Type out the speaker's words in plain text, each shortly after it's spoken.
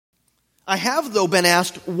I have, though, been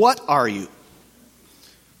asked, what are you?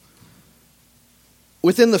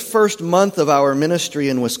 Within the first month of our ministry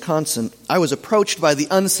in Wisconsin, I was approached by the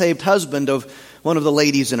unsaved husband of one of the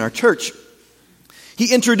ladies in our church.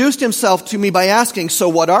 He introduced himself to me by asking, "So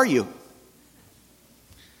what are you?"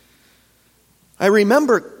 I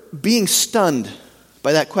remember being stunned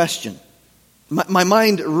by that question. My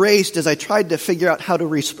mind raced as I tried to figure out how to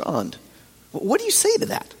respond. What do you say to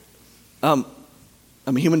that? I'm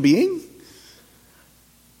a human being?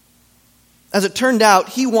 As it turned out,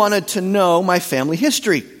 he wanted to know my family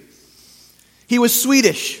history. He was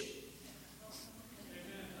Swedish.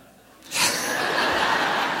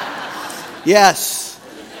 Yes.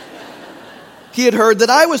 He had heard that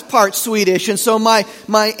I was part Swedish, and so my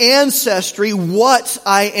ancestry, what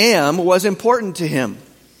I am, was important to him.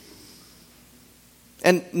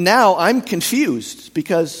 And now I'm confused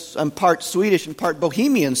because I'm part Swedish and part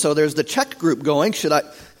Bohemian, so there's the Czech group going. Should I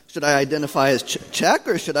identify as Czech,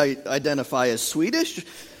 or should I identify as Swedish?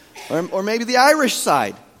 Or maybe the Irish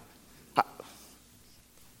side?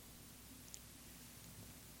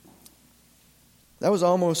 That was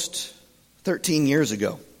almost 13 years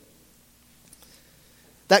ago.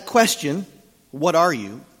 That question, what are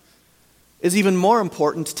you, is even more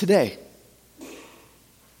important today.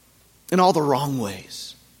 In all the wrong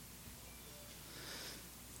ways.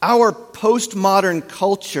 Our postmodern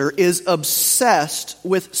culture is obsessed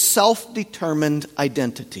with self-determined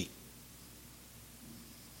identity.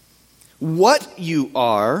 What you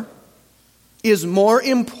are is more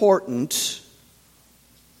important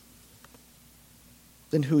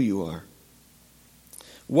than who you are.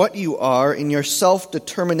 What you are in your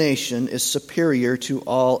self-determination is superior to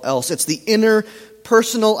all else. It's the inner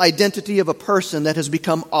personal identity of a person that has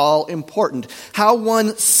become all important. How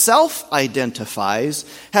one self-identifies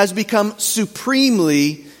has become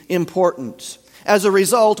supremely important. As a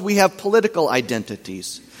result, we have political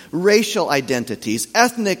identities, racial identities,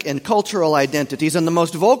 ethnic and cultural identities, and the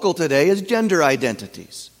most vocal today is gender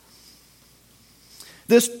identities.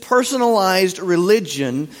 This personalized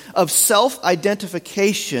religion of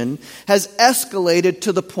self-identification has escalated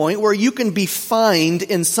to the point where you can be fined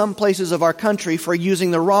in some places of our country for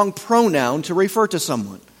using the wrong pronoun to refer to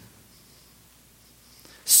someone.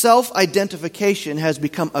 Self-identification has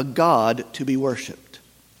become a god to be worshipped.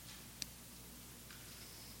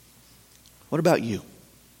 What about you?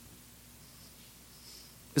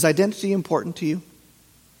 Is identity important to you?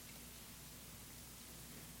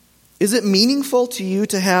 Is it meaningful to you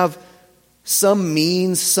to have some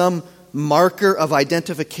means, some marker of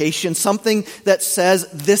identification, something that says,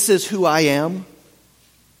 this is who I am?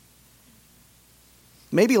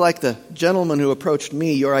 Maybe like the gentleman who approached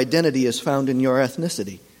me, your identity is found in your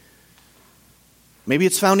ethnicity. Maybe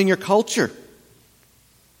it's found in your culture.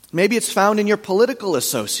 Maybe it's found in your political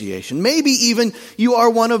association. Maybe even you are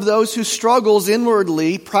one of those who struggles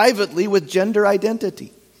inwardly, privately with gender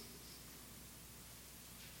identity.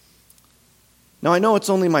 Now, I know it's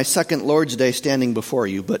only my second Lord's Day standing before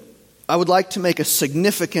you, but I would like to make a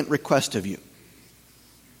significant request of you.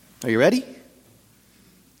 Are you ready?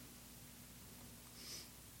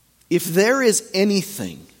 If there is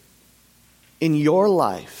anything in your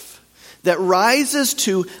life that rises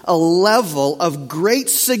to a level of great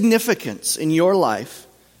significance in your life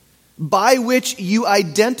by which you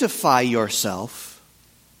identify yourself,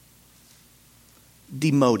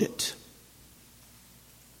 demote it.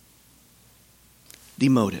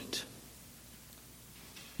 Demote it.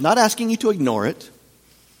 Not asking you to ignore it.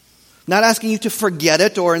 Not asking you to forget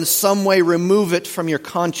it or in some way remove it from your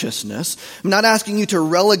consciousness. I'm not asking you to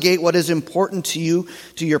relegate what is important to you,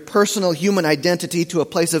 to your personal human identity, to a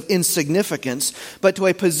place of insignificance, but to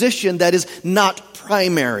a position that is not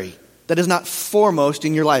primary, that is not foremost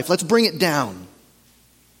in your life. Let's bring it down.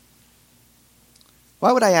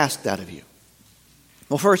 Why would I ask that of you?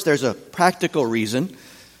 Well, first, there's a practical reason.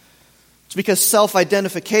 It's because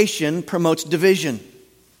self-identification promotes division.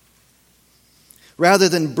 Rather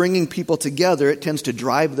than bringing people together, it tends to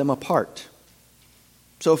drive them apart.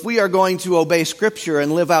 So if we are going to obey Scripture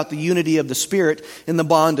and live out the unity of the Spirit in the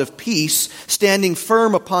bond of peace, standing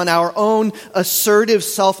firm upon our own assertive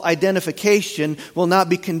self-identification will not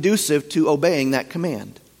be conducive to obeying that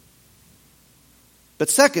command. But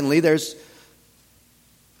secondly, there's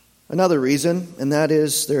another reason, and that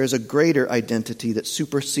is there is a greater identity that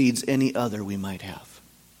supersedes any other we might have.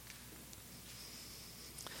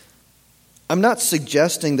 I'm not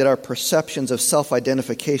suggesting that our perceptions of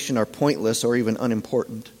self-identification are pointless or even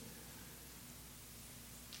unimportant.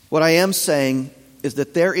 What I am saying is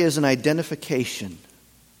that there is an identification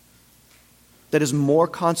that is more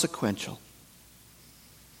consequential,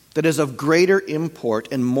 that is of greater import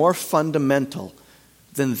and more fundamental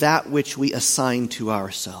than that which we assign to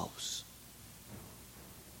ourselves.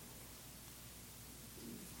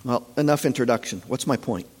 Well, enough introduction. What's my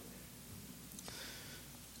point?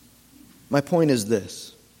 My point is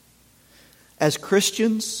this. As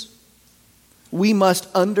Christians, we must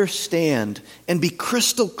understand and be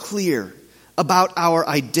crystal clear about our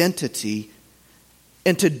identity.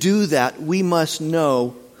 And to do that, we must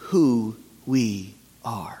know who we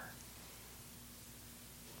are.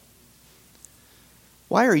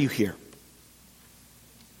 Why are you here?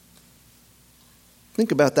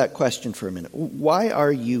 Think about that question for a minute. Why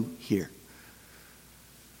are you here?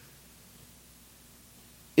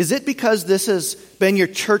 Is it because this has been your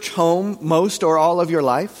church home most or all of your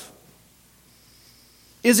life?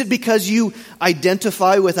 Is it because you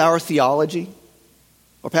identify with our theology?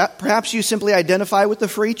 Or perhaps you simply identify with the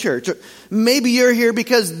Free Church. Or maybe you're here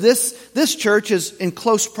because this church is in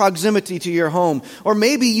close proximity to your home. Or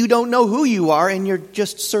maybe you don't know who you are and you're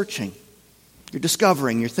just searching. You're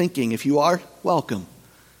discovering, you're thinking. If you are, welcome.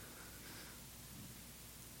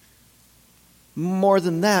 More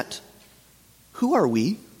than that, who are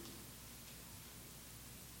we?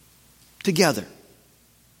 Together,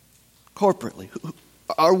 corporately.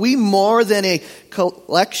 Are we more than a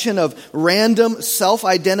collection of random,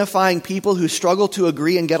 self-identifying people who struggle to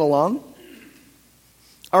agree and get along?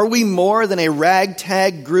 Are we more than a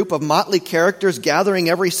ragtag group of motley characters gathering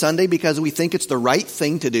every Sunday because we think it's the right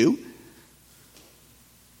thing to do?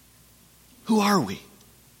 Who are we?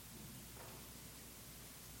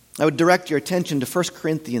 I would direct your attention to 1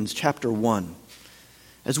 Corinthians chapter 1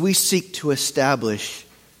 as we seek to establish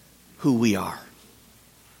who we are.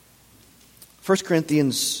 1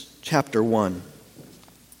 Corinthians chapter 1.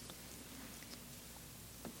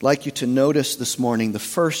 I'd like you to notice this morning the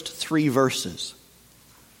first 3 verses.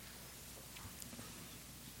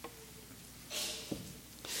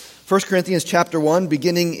 1 Corinthians chapter 1,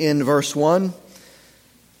 beginning in verse 1,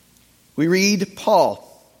 we read, Paul,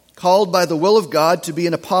 called by the will of God to be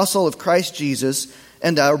an apostle of Christ Jesus,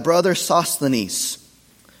 and our brother Sosthenes,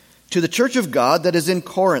 to the church of God that is in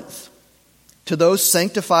Corinth, to those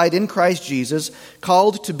sanctified in Christ Jesus,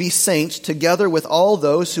 called to be saints, together with all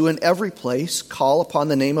those who in every place call upon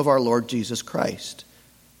the name of our Lord Jesus Christ,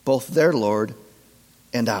 both their Lord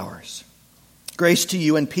and ours. Grace to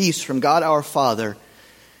you and peace from God our Father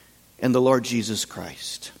and the Lord Jesus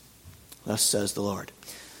Christ. Thus says the Lord.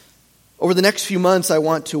 Over the next few months, I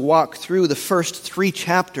want to walk through the first 3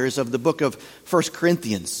 chapters of the book of 1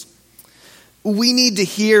 Corinthians. We need to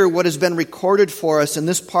hear what has been recorded for us in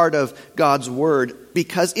this part of God's Word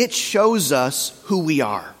because it shows us who we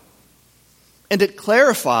are. And it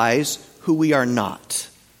clarifies who we are not.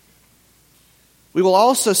 We will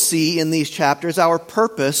also see in these chapters our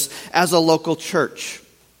purpose as a local church,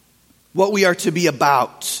 what we are to be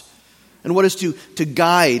about, and what is to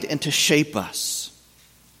guide and to shape us.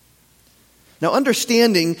 Now,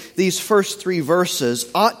 understanding these first 3 verses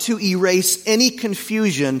ought to erase any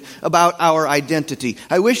confusion about our identity.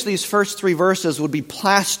 I wish these first 3 verses would be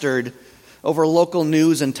plastered over local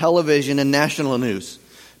news and television and national news,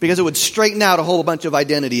 because it would straighten out a whole bunch of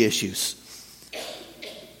identity issues.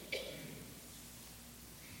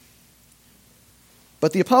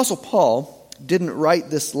 But the Apostle Paul didn't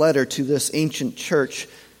write this letter to this ancient church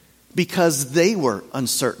because they were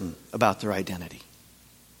uncertain about their identity.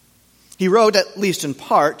 He wrote, at least in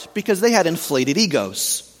part, because they had inflated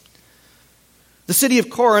egos. The city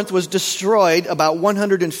of Corinth was destroyed about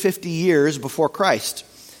 150 years before Christ.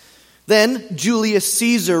 Then Julius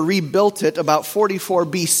Caesar rebuilt it about 44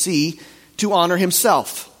 BC to honor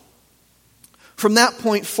himself. From that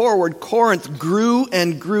point forward, Corinth grew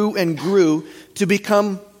and grew and grew to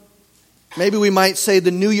become, maybe we might say,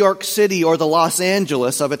 the New York City or the Los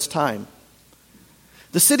Angeles of its time.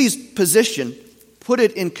 The city's position put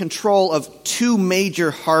it in control of 2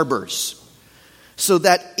 major harbors, so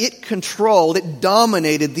that it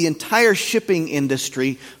dominated the entire shipping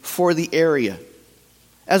industry for the area.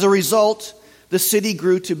 As a result, the city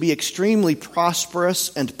grew to be extremely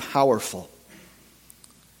prosperous and powerful.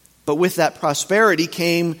 But with that prosperity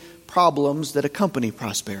came problems that accompany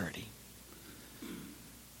prosperity.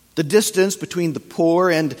 The distance between the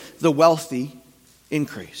poor and the wealthy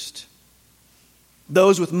increased.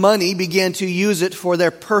 Those with money began to use it for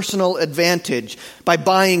their personal advantage by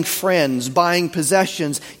buying friends, buying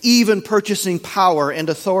possessions, even purchasing power and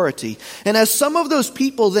authority. And as some of those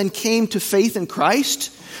people then came to faith in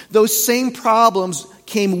Christ, those same problems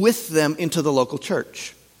came with them into the local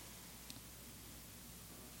church.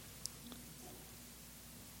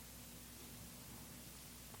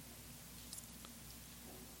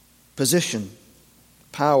 Position,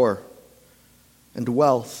 power, and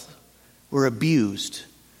wealth were abused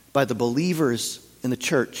by the believers in the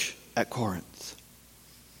church at Corinth.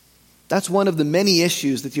 That's one of the many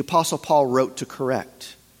issues that the Apostle Paul wrote to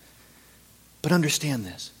correct. But understand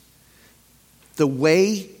this. The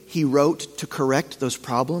way he wrote to correct those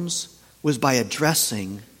problems was by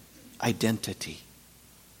addressing identity.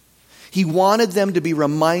 He wanted them to be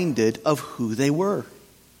reminded of who they were.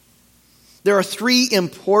 There are three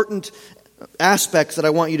important aspects that I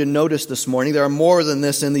want you to notice this morning. There are more than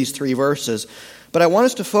this in these three verses. But I want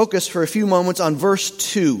us to focus for a few moments on verse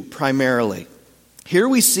 2 primarily. Here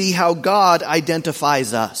we see how God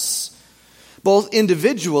identifies us, both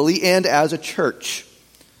individually and as a church.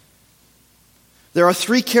 There are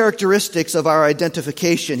three characteristics of our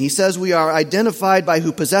identification. He says we are identified by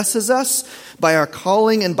who possesses us, by our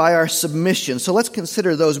calling, and by our submission. So let's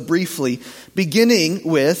consider those briefly, beginning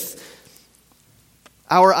with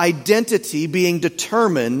our identity being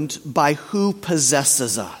determined by who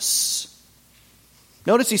possesses us.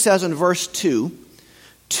 Notice he says in verse 2,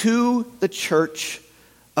 to the church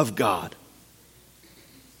of God.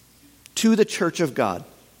 To the church of God.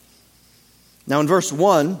 Now in verse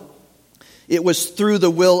 1, it was through the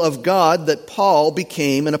will of God that Paul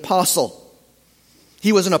became an apostle.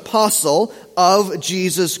 He was an apostle of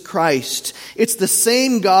Jesus Christ. It's the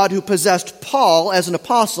same God who possessed Paul as an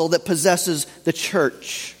apostle that possesses the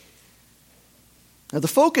church. Now the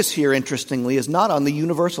focus here, interestingly, is not on the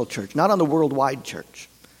universal church, not on the worldwide church.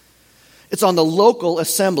 It's on the local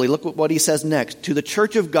assembly. Look at what he says next. To the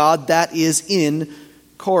church of God that is in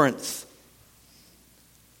Corinth.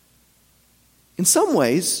 In some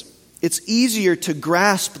ways, it's easier to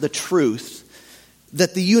grasp the truth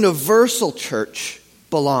that the universal church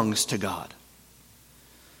belongs to God.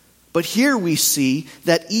 But here we see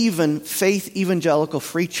that even Faith Evangelical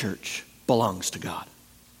Free Church belongs to God.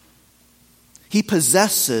 He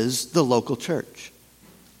possesses the local church.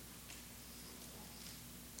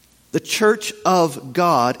 The church of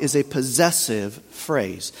God is a possessive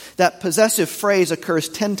phrase. That possessive phrase occurs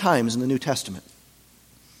 10 times in the New Testament.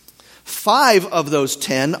 5 of those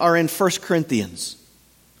 10 are in 1 Corinthians.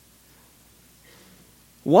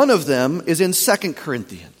 One of them is in 2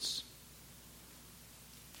 Corinthians.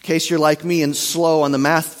 In case you're like me and slow on the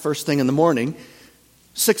math first thing in the morning,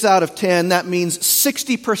 6 out of 10, that means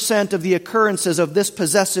 60% of the occurrences of this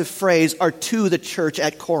possessive phrase are to the church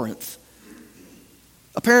at Corinth.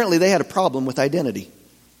 Apparently they had a problem with identity.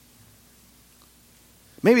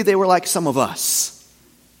 Maybe they were like some of us.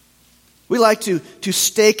 We like to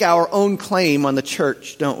stake our own claim on the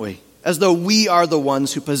church, don't we? As though we are the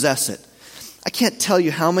ones who possess it. I can't tell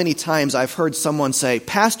you how many times I've heard someone say,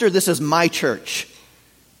 "Pastor, this is my church."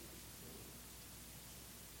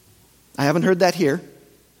 I haven't heard that here.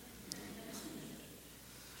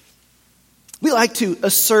 We like to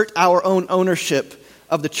assert our own ownership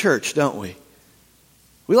of the church, don't we?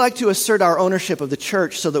 We like to assert our ownership of the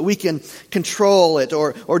church so that we can control it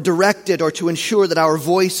or direct it or to ensure that our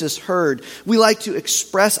voice is heard. We like to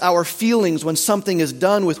express our feelings when something is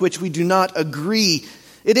done with which we do not agree.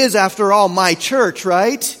 It is, after all, my church,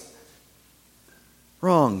 right?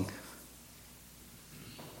 Wrong.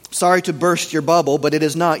 Sorry to burst your bubble, but it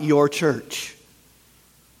is not your church.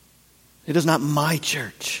 It is not my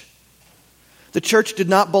church. The church did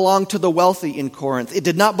not belong to the wealthy in Corinth. It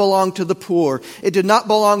did not belong to the poor. It did not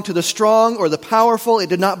belong to the strong or the powerful. It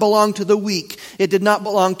did not belong to the weak. It did not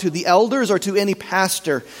belong to the elders or to any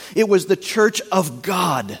pastor. It was the church of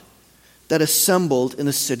God that assembled in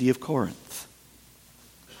the city of Corinth.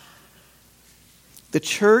 The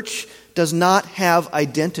church does not have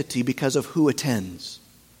identity because of who attends,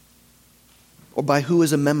 or by who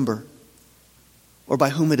is a member, or by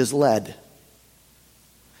whom it is led.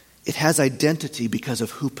 It has identity because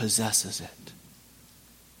of who possesses it.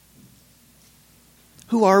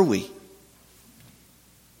 Who are we?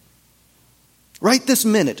 Right this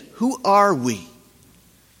minute, who are we?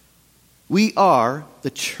 We are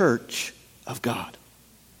the church of God.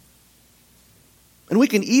 And we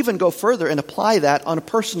can even go further and apply that on a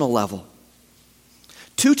personal level.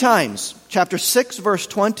 2 times, chapter 6, verse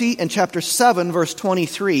 20, and chapter 7, verse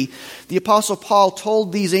 23, the Apostle Paul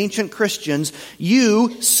told these ancient Christians,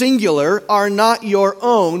 "You, singular, are not your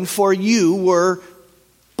own, for you were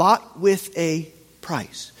bought with a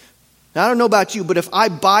price." Now, I don't know about you, but if I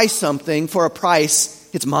buy something for a price,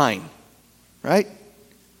 it's mine, right?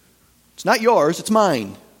 It's not yours, it's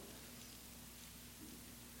mine.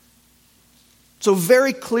 So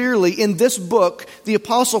very clearly in this book, the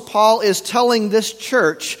Apostle Paul is telling this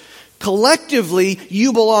church, collectively,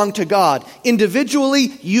 you belong to God.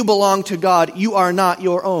 Individually, you belong to God. You are not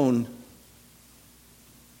your own.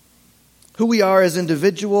 Who we are as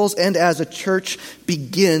individuals and as a church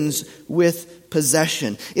begins with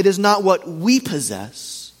possession. It is not what we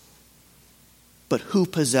possess, but who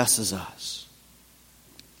possesses us.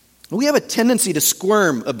 We have a tendency to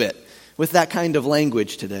squirm a bit with that kind of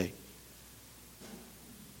language today.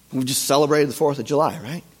 We just celebrated the 4th of July,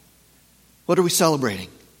 right? What are we celebrating?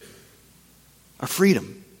 Our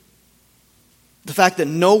freedom. The fact that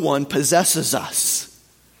no one possesses us.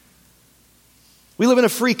 We live in a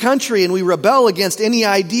free country and we rebel against any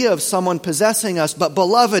idea of someone possessing us. But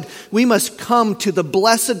beloved, we must come to the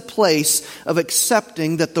blessed place of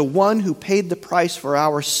accepting that the one who paid the price for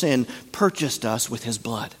our sin purchased us with his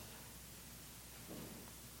blood.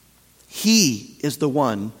 He is the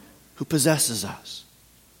one who possesses us.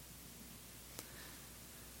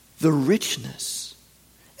 The richness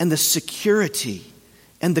and the security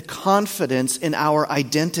and the confidence in our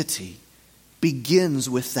identity begins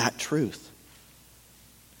with that truth.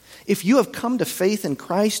 If you have come to faith in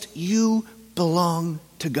Christ, you belong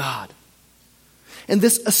to God. And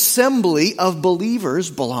this assembly of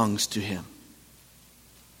believers belongs to him.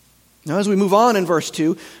 Now, as we move on in verse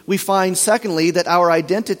 2, we find, secondly, that our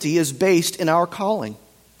identity is based in our calling.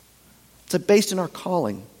 It's based in our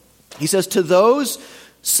calling. He says, to those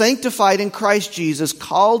sanctified in Christ Jesus,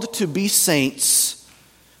 called to be saints,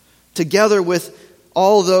 together with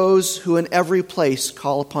all those who in every place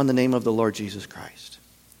call upon the name of the Lord Jesus Christ.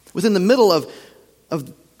 Within the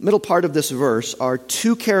middle part of this verse are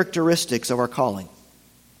two characteristics of our calling.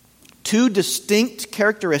 Two distinct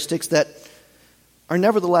characteristics that are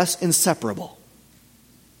nevertheless inseparable.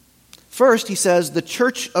 First, he says, the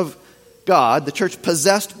church of God, the church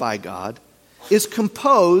possessed by God, is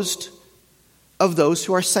composed of those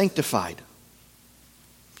who are sanctified.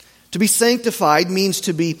 To be sanctified means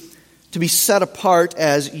to be set apart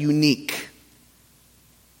as unique,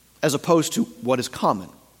 as opposed to what is common.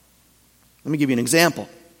 Let me give you an example.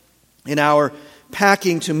 In our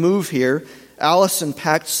packing to move here, Allison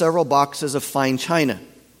packed several boxes of fine china.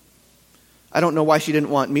 I don't know why she didn't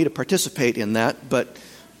want me to participate in that, but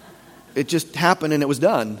it just happened and it was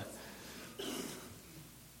done.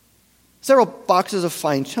 Several boxes of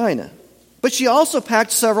fine china. But she also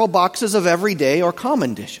packed several boxes of everyday or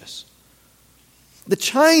common dishes. The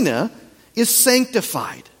china is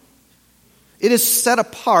sanctified. It is set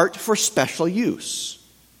apart for special use.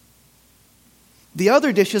 The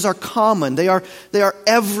other dishes are common. They are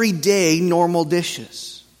everyday normal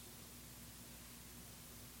dishes.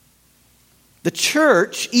 The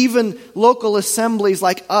church, even local assemblies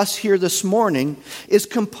like us here this morning, is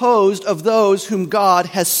composed of those whom God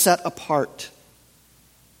has set apart.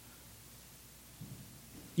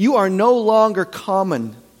 You are no longer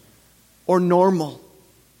common or normal.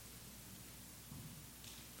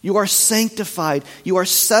 You are sanctified. You are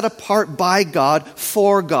set apart by God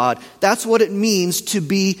for God. That's what it means to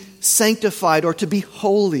be sanctified or to be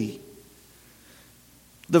holy.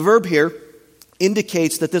 The verb here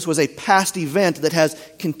indicates that this was a past event that has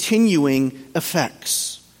continuing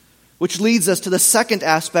effects, which leads us to the second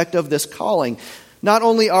aspect of this calling. Not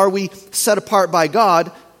only are we set apart by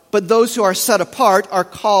God, but those who are set apart are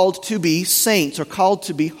called to be saints or called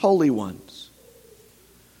to be holy ones.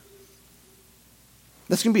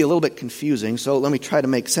 That's going to be a little bit confusing, so let me try to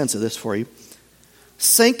make sense of this for you.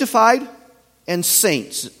 Sanctified and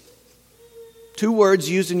saints. Two words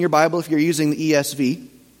used in your Bible if you're using the ESV.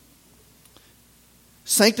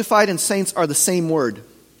 Sanctified and saints are the same word.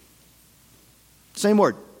 Same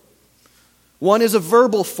word. One is a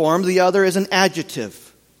verbal form, the other is an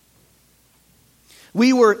adjective.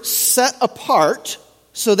 We were set apart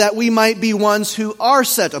so that we might be ones who are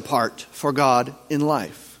set apart for God in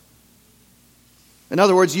life. In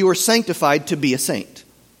other words, you were sanctified to be a saint.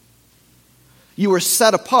 You were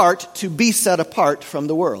set apart to be set apart from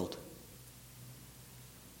the world.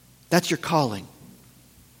 That's your calling.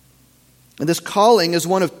 And this calling is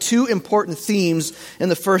one of two important themes in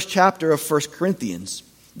the first chapter of 1 Corinthians.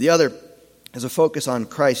 The other is a focus on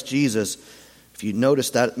Christ Jesus. If you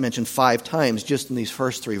notice that mentioned 5 times just in these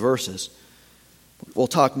first 3 verses. We'll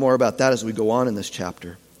talk more about that as we go on in this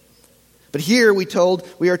chapter. But here we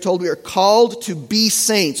are told we are called to be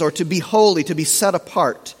saints or to be holy, to be set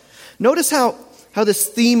apart. Notice how this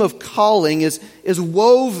theme of calling is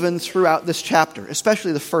woven throughout this chapter,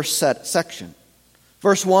 especially the first section.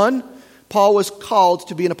 Verse 1, Paul was called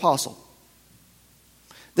to be an apostle.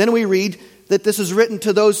 Then we read that this is written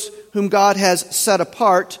to those whom God has set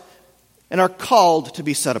apart and are called to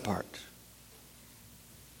be set apart.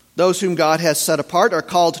 Those whom God has set apart are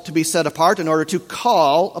called to be set apart in order to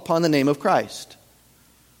call upon the name of Christ.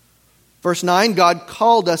 Verse 9, God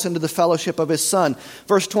called us into the fellowship of His Son.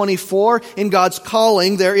 Verse 24, in God's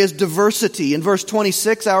calling there is diversity. In verse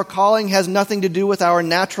 26, our calling has nothing to do with our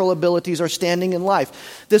natural abilities or standing in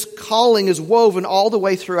life. This calling is woven all the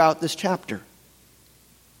way throughout this chapter.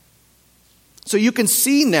 So you can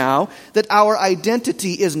see now that our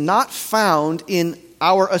identity is not found in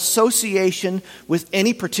our association with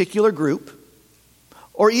any particular group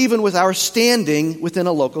or even with our standing within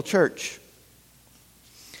a local church.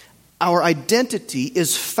 Our identity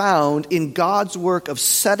is found in God's work of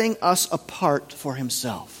setting us apart for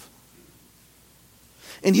Himself.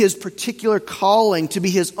 In His particular calling to be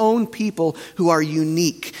His own people who are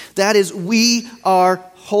unique. That is, we are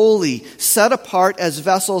holy, set apart as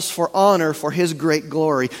vessels for honor for His great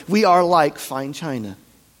glory. We are like fine china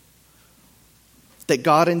that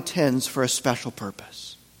God intends for a special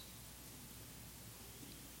purpose.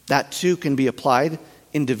 That too can be applied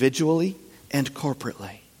individually and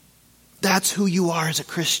corporately. That's who you are as a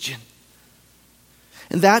Christian.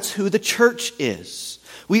 And that's who the church is.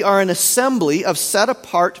 We are an assembly of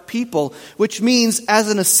set-apart people, which means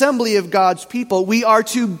as an assembly of God's people, we are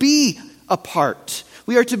to be apart.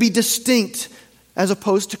 We are to be distinct as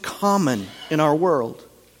opposed to common in our world.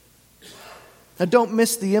 Now don't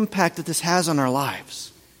miss the impact that this has on our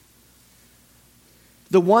lives.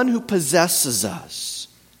 The one who possesses us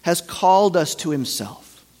has called us to Himself.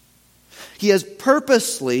 He has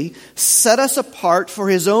purposely set us apart for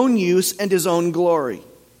His own use and His own glory,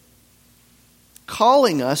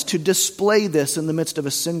 calling us to display this in the midst of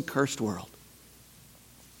a sin-cursed world.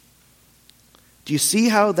 Do you see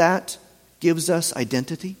how that gives us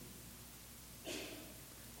identity?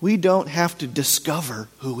 We don't have to discover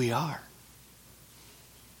who we are.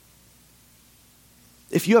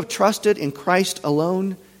 If you have trusted in Christ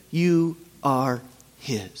alone, you are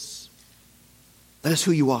His. That is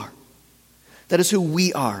who you are. That is who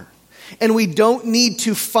we are. And we don't need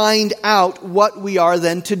to find out what we are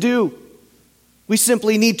then to do. We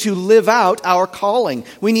simply need to live out our calling.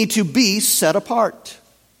 We need to be set apart.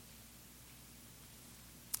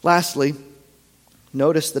 Lastly,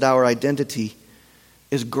 notice that our identity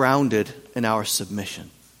is grounded in our submission.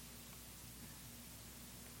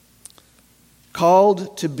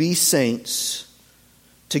 Called to be saints,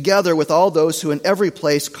 together with all those who in every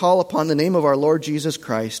place call upon the name of our Lord Jesus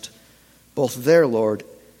Christ, both their Lord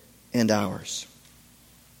and ours.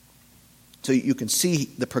 So you can see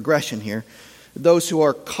the progression here. Those who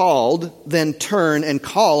are called then turn and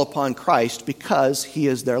call upon Christ because He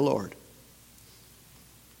is their Lord.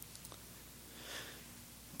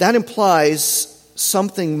 That implies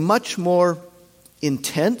something much more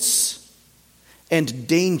intense and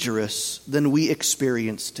dangerous than we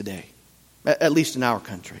experience today, at least in our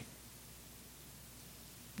country.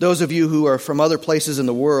 Those of you who are from other places in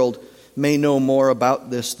the world may know more about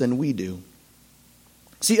this than we do.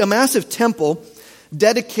 See, a massive temple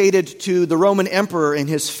dedicated to the Roman emperor and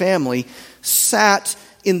his family sat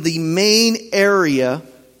in the main area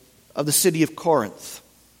of the city of Corinth.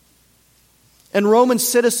 And Roman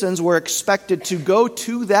citizens were expected to go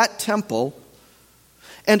to that temple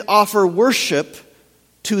and offer worship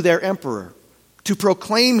to their emperor, to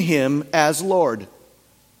proclaim him as Lord.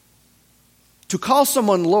 To call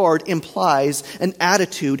someone Lord implies an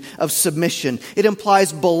attitude of submission. It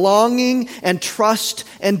implies belonging and trust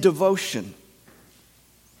and devotion.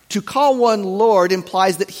 To call one Lord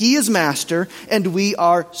implies that He is master and we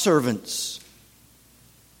are servants.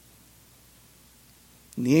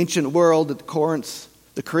 In the ancient world that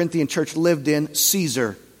the Corinthian church lived in,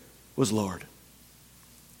 Caesar was Lord.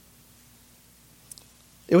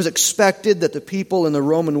 It was expected that the people in the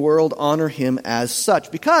Roman world honor him as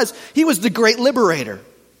such because he was the great liberator.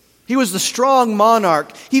 He was the strong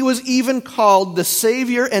monarch. He was even called the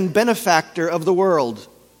Savior and benefactor of the world.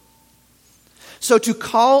 So to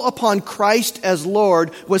call upon Christ as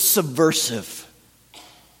Lord was subversive.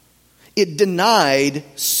 It denied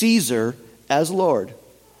Caesar as Lord.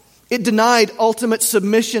 It denied ultimate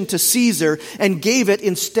submission to Caesar and gave it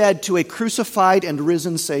instead to a crucified and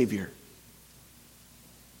risen Savior.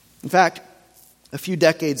 In fact, a few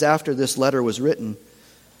decades after this letter was written,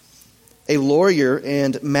 a lawyer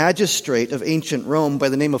and magistrate of ancient Rome by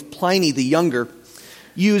the name of Pliny the Younger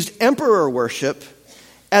used emperor worship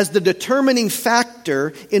as the determining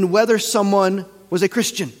factor in whether someone was a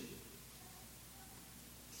Christian.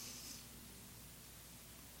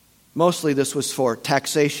 Mostly this was for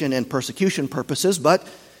taxation and persecution purposes, but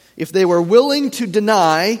if they were willing to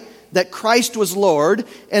deny that Christ was Lord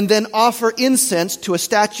and then offer incense to a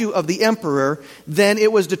statue of the emperor, then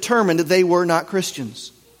it was determined that they were not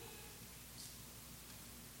Christians.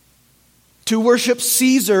 To worship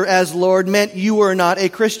Caesar as Lord meant you were not a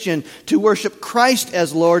Christian. To worship Christ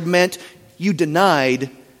as Lord meant you denied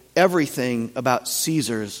everything about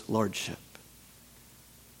Caesar's lordship.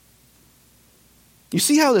 You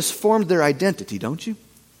see how this formed their identity, don't you?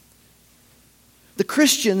 The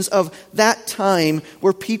Christians of that time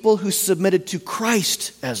were people who submitted to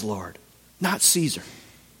Christ as Lord, not Caesar.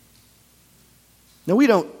 Now, we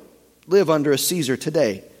don't live under a Caesar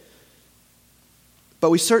today, but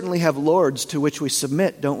we certainly have lords to which we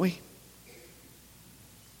submit, don't we?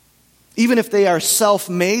 Even if they are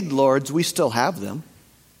self-made lords, we still have them.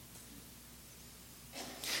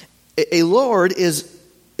 A lord is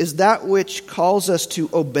that which calls us to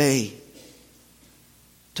obey,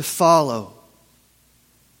 to follow,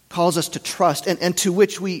 calls us to trust, and to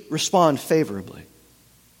which we respond favorably.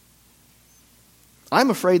 I'm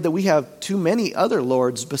afraid that we have too many other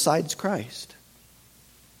lords besides Christ.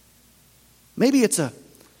 Maybe it's a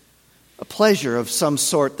pleasure of some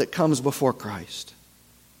sort that comes before Christ.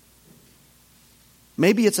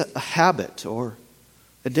 Maybe it's a habit or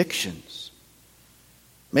addictions.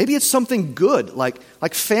 Maybe it's something good like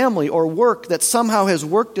family or work that somehow has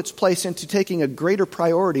worked its place into taking a greater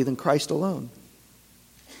priority than Christ alone.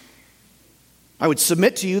 I would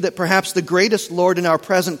submit to you that perhaps the greatest Lord in our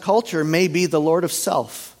present culture may be the Lord of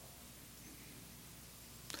self.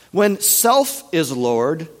 When self is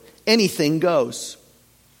Lord, anything goes.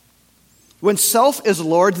 When self is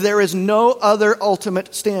Lord, there is no other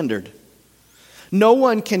ultimate standard. No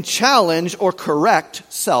one can challenge or correct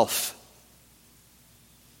self.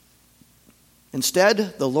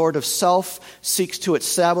 Instead, the Lord of self seeks to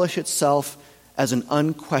establish itself as an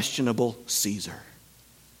unquestionable Caesar.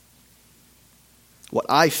 What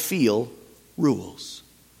I feel rules.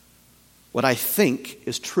 What I think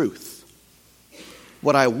is truth.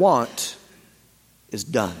 What I want is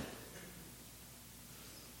done.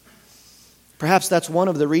 Perhaps that's one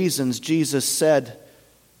of the reasons Jesus said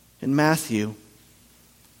in Matthew,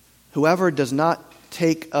 "Whoever does not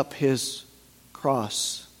take up his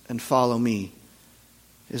cross and follow me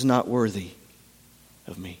is not worthy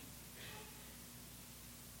of me."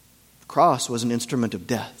 The cross was an instrument of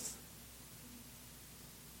death.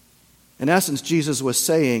 In essence, Jesus was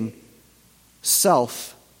saying,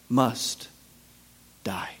 self must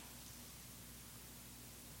die.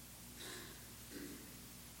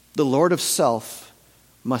 The Lord of self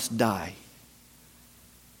must die.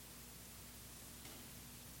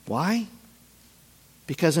 Why?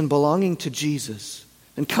 Because in belonging to Jesus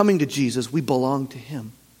and coming to Jesus, we belong to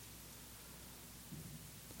Him.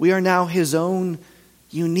 We are now His own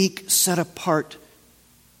unique, set-apart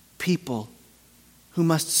people who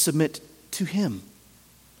must submit to Him.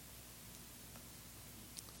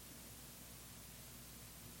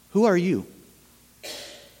 Who are you?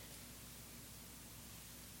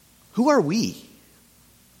 Who are we?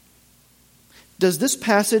 Does this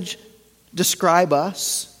passage describe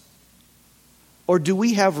us, or do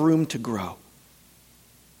we have room to grow?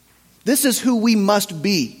 This is who we must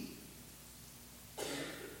be.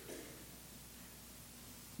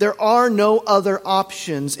 There are no other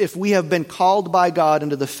options if we have been called by God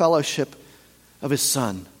into the fellowship of His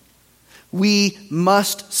Son. We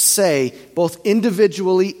must say, both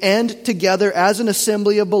individually and together as an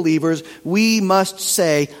assembly of believers, we must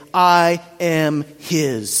say, I am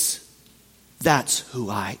His. That's who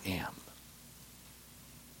I am.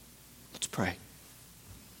 Let's pray.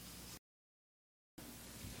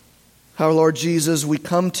 Our Lord Jesus, we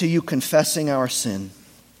come to you confessing our sin.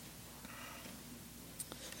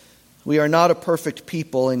 We are not a perfect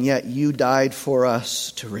people, and yet you died for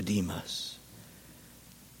us to redeem us,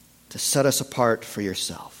 to set us apart for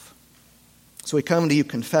yourself. So we come to you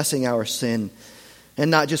confessing our sin, and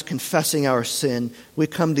not just confessing our sin, we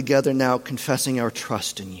come together now confessing our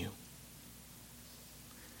trust in you.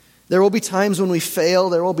 There will be times when we fail,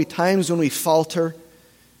 there will be times when we falter,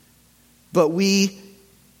 but we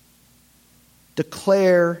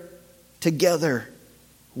declare together,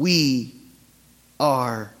 we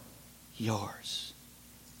are yours.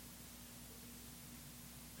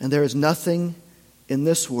 And there is nothing in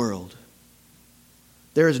this world,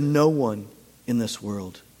 there is no one in this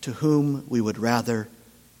world to whom we would rather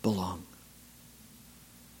belong.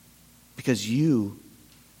 Because you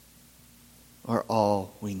are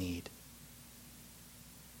all we need.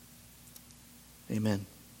 Amen.